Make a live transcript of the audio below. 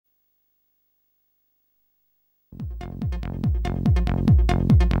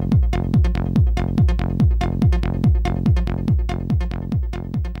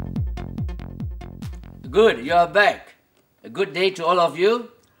Good, you are back. A good day to all of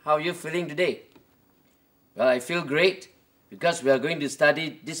you. How are you feeling today? Well, I feel great because we are going to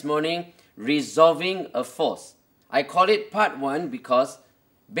study this morning resolving a force. I call it part 1 because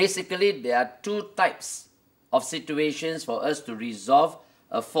basically there are 2 types of situations for us to resolve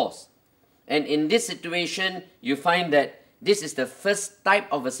a force. And in this situation, you find that this is the first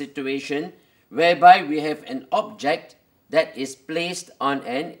type of a situation whereby we have an object that is placed on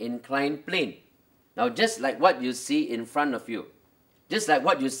an inclined plane. Now, just like what you see in front of you, just like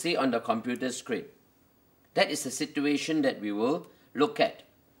what you see on the computer screen, that is the situation that we will look at.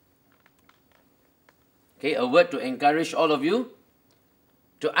 Okay, a word to encourage all of you.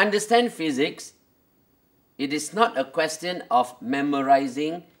 To understand physics, it is not a question of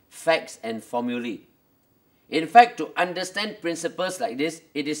memorizing facts and formulae. In fact, to understand principles like this,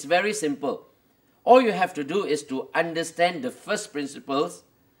 it is very simple. All you have to do is to understand the first principles,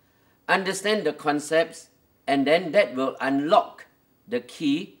 understand the concepts, and then that will unlock the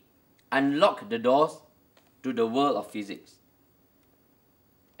key, unlock the doors to the world of physics.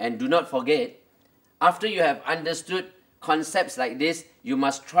 And do not forget, after you have understood concepts like this, you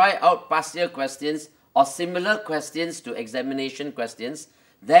must try out past year questions or similar questions to examination questions.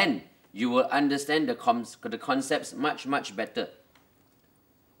 Then you will understand the concepts much better.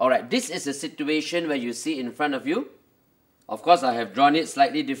 Alright, this is a situation where you see in front of you. Of course, I have drawn it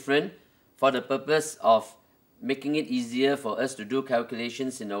slightly different for the purpose of making it easier for us to do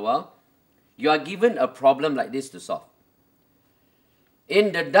calculations in a while. You are given a problem like this to solve.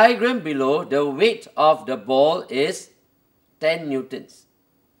 In the diagram below, the weight of the ball is 10 newtons.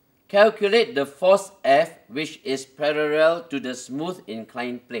 Calculate the force F which is parallel to the smooth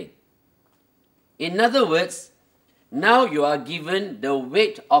inclined plane. In other words, now you are given the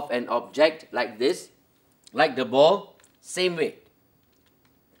weight of an object like this, like the ball, same weight,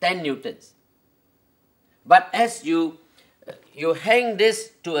 10 newtons. But as you hang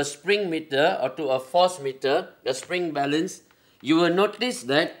this to a spring meter or to a force meter, the spring balance, you will notice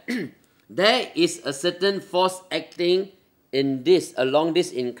that there is a certain force acting in this, along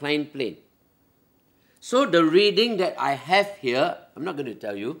this inclined plane. So the reading that I have here, I'm not going to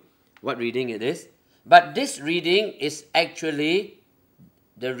tell you what reading it is, but this reading is actually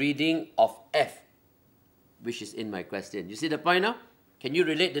the reading of F, which is in my question. You see the point now? Can you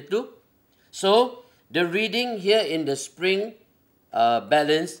relate the two? So the reading here in the spring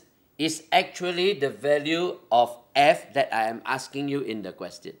balance is actually the value of F that I am asking you in the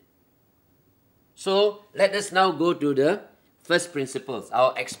question. So let us now go to the first principles.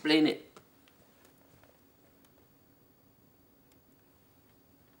 I'll explain it.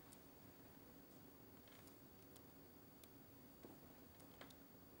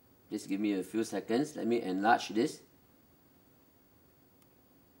 Just give me a few seconds. Let me enlarge this.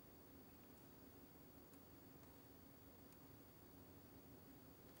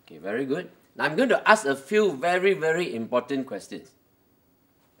 Okay, very good. Now I'm going to ask a few very important questions.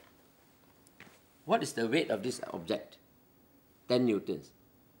 What is the weight of this object? 10 newtons.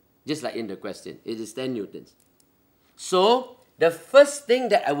 Just like in the question, it is 10 newtons. So, the first thing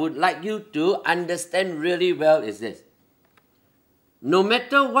that I would like you to understand really well is this. No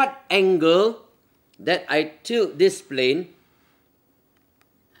matter what angle that I tilt this plane,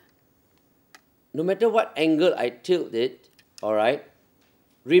 no matter what angle I tilt it, alright,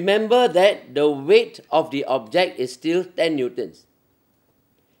 remember that the weight of the object is still 10 newtons.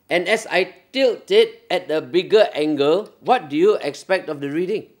 And as I tilt it at a bigger angle, what do you expect of the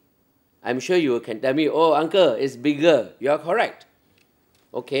reading? I'm sure you can tell me, oh uncle, it's bigger. You are correct.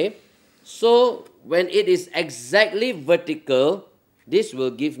 Okay, so when it is exactly vertical, this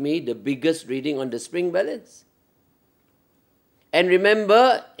will give me the biggest reading on the spring balance. And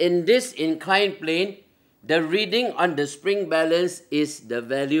remember, in this inclined plane, the reading on the spring balance is the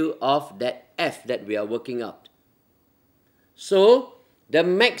value of that F that we are working out. So, the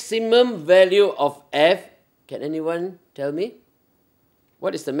maximum value of F, can anyone tell me?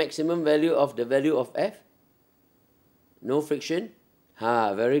 What is the maximum value of the value of F? No friction?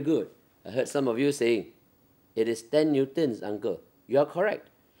 Very good. I heard some of you saying, it is 10 newtons, uncle. You are correct.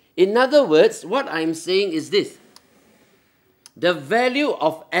 In other words, what I'm saying is this. The value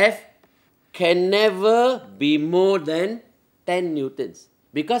of F can never be more than 10 newtons.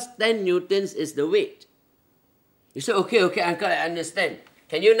 Because 10 newtons is the weight. You say, okay, uncle, I understand.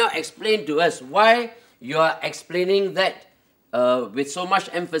 Can you now explain to us why you are explaining that with so much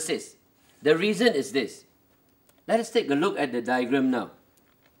emphasis? The reason is this. Let us take a look at the diagram now.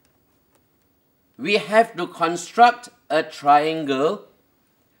 We have to construct a triangle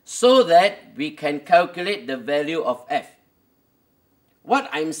so that we can calculate the value of F. What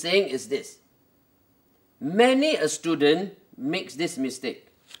I'm saying is this. Many a student makes this mistake.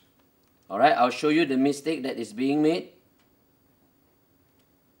 Alright, I'll show you the mistake that is being made.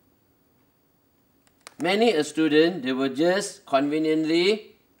 Many a student, they will just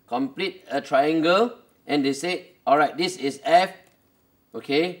conveniently complete a triangle and they say, alright, this is F,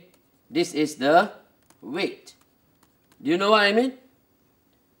 okay, this is the weight. Do you know what I mean?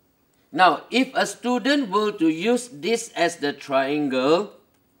 Now, if a student were to use this as the triangle,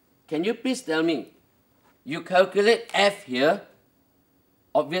 can you please tell me, you calculate F here,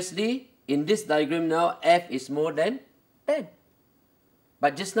 obviously, in this diagram now, F is more than 10.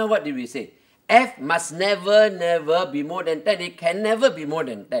 But just now, what did we say? F must never be more than 10. It can never be more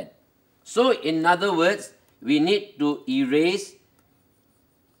than 10. So, in other words, we need to erase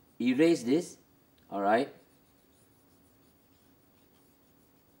this. Alright.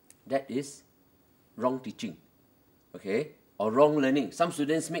 That is wrong teaching. Okay. Or wrong learning. Some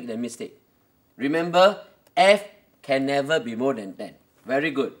students make the mistake. Remember, F can never be more than 10.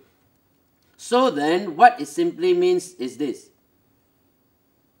 Very good. So then, what it simply means is this.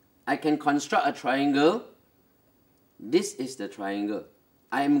 I can construct a triangle. This is the triangle.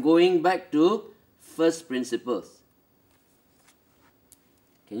 I am going back to first principles.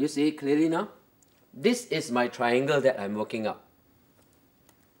 Can you see it clearly now? This is my triangle that I'm working up.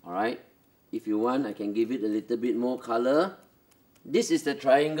 Alright. If you want, I can give it a little bit more color. This is the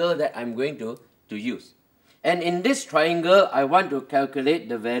triangle that I'm going to use. And in this triangle, I want to calculate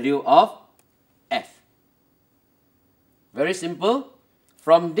the value of F. Very simple.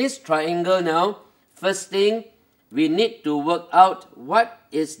 From this triangle now, first thing, we need to work out what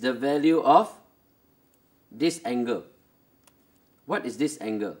is the value of this angle. What is this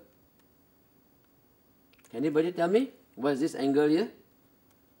angle? Can anybody tell me? What is this angle here?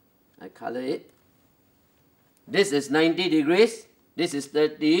 I color it. This is 90 degrees. This is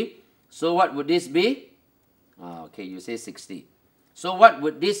 30. So what would this be? Okay, you say 60. So what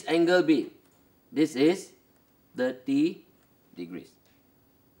would this angle be? This is 30 degrees.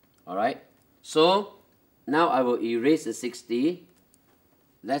 Alright. So now I will erase the 60.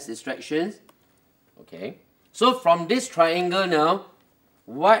 Less distractions. Okay. So from this triangle now,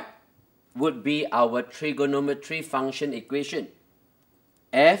 what would be our trigonometry function equation?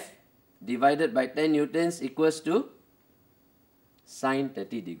 F divided by 10 newtons equals to sine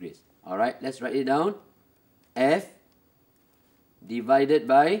 30 degrees. Alright, let's write it down. F divided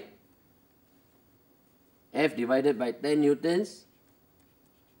by 10 newtons.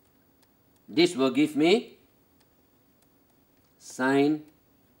 This will give me sine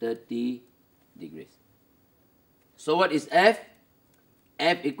 30 degrees. So what is F?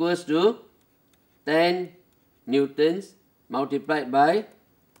 F equals to 10 newtons multiplied by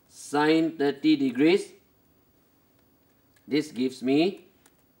sine 30 degrees. This gives me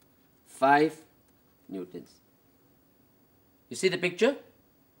 5 newtons. You see the picture?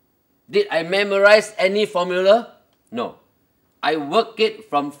 Did I memorize any formula? No. I work it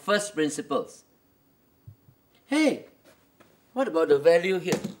from first principles. Hey, what about the value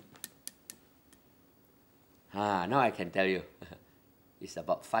here? Now I can tell you. It's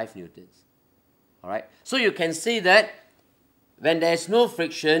about 5 newtons. Alright, so you can see that when there is no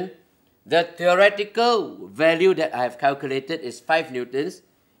friction, the theoretical value that I have calculated is 5 newtons.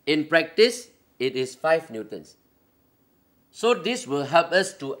 In practice, it is 5 newtons. So this will help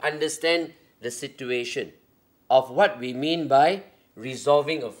us to understand the situation of what we mean by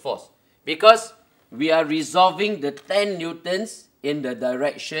resolving a force. Because we are resolving the 10 newtons in the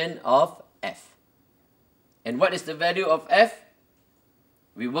direction of F. And what is the value of F?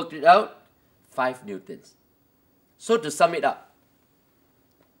 We worked it out, 5 newtons. So to sum it up,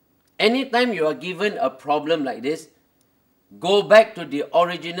 anytime you are given a problem like this, go back to the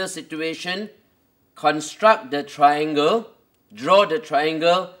original situation, construct the triangle, draw the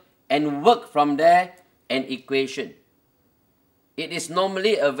triangle, and work from there an equation. It is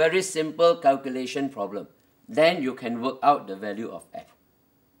normally a very simple calculation problem. Then you can work out the value of F.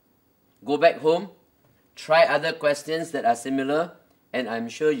 Go back home, try other questions that are similar, and I'm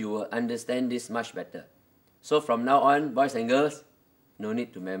sure you will understand this much better. So from now on, boys and girls, no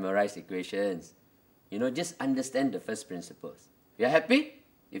need to memorize equations. You know, just understand the first principles. You are happy?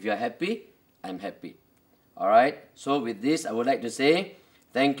 If you are happy, I'm happy. Alright, so with this, I would like to say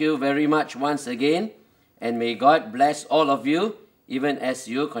thank you very much once again, and may God bless all of you, even as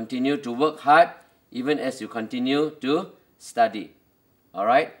you continue to work hard, even as you continue to study.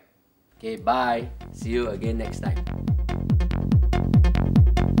 Alright? Okay, bye. See you again next time.